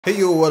Hey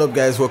yo, what up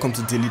guys, welcome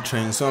to Daily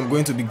Trends. So I'm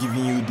going to be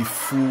giving you the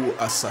full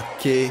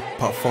Asake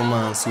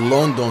performance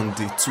London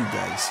Day 2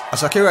 guys.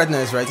 Asake right now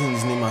is writing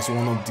his name as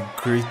one of the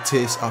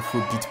greatest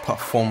Afrobeat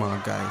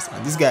performer guys,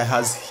 and this guy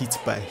has hit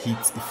by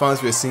hit. The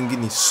fans were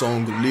singing his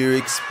song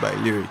lyrics by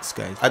lyrics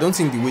guys. I don't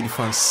think the way the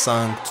fans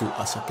sang to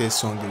Asake's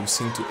song they will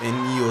sing to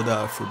any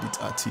other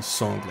Afrobeat artist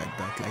song like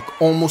that, like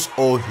almost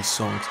all his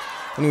songs.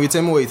 Anyway,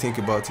 tell me what you think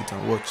about it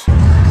and watch.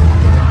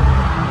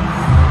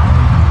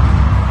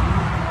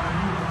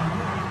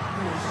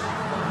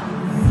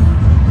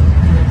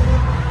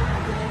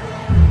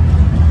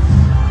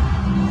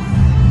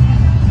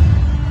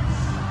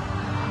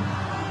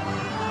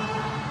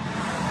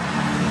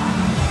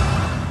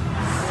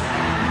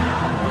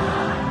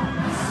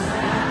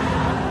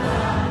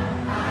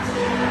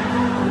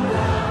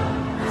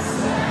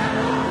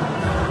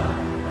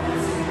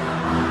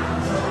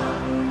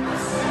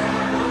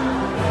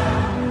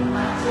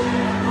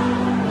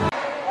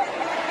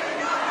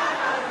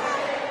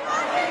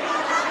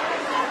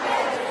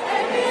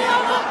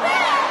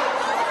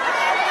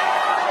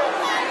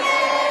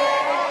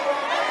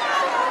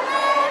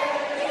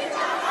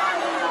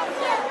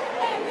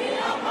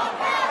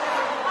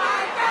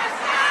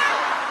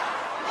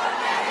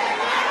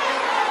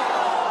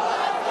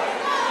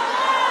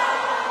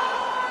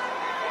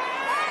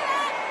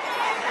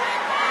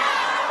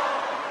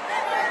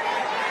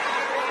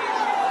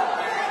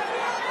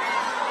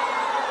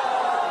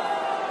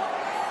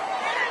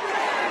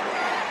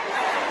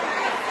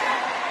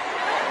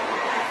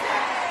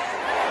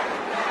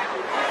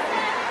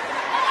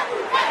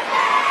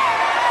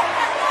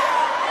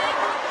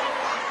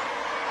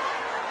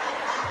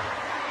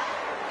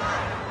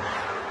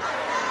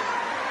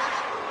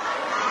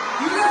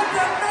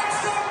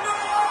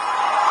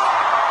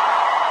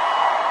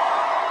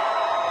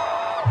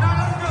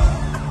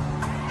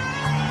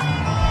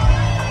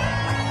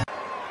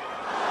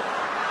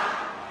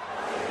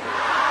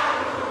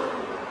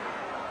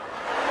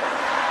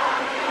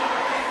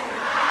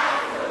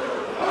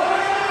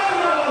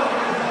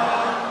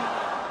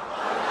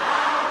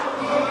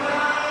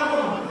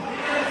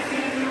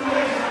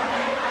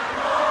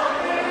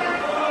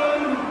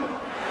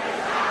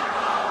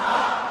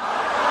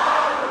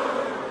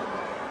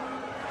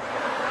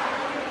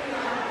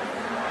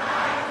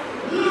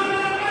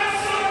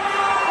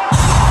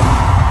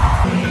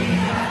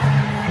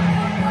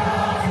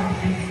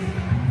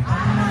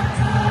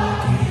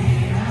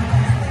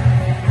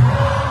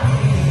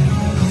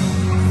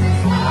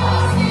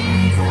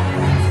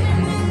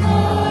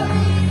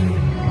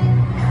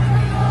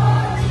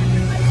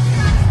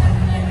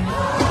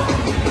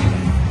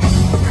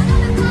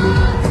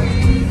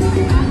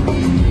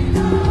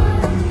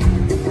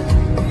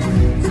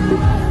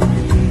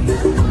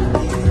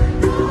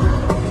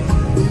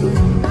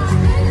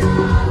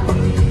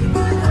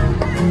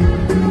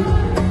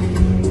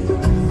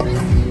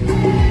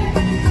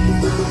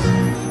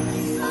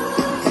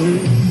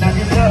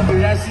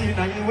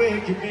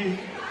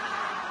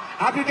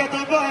 Happy get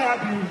a boy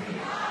happy.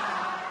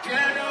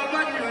 Care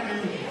nobody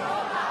only.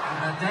 And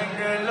I thank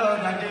the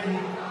Lord again.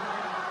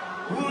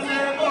 Who's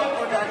able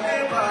to the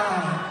neighbor?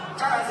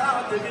 Charles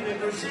out the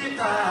minute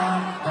shita.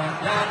 But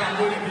young and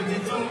going to the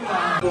tumba.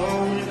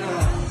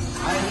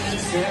 I need to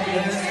say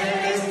yes.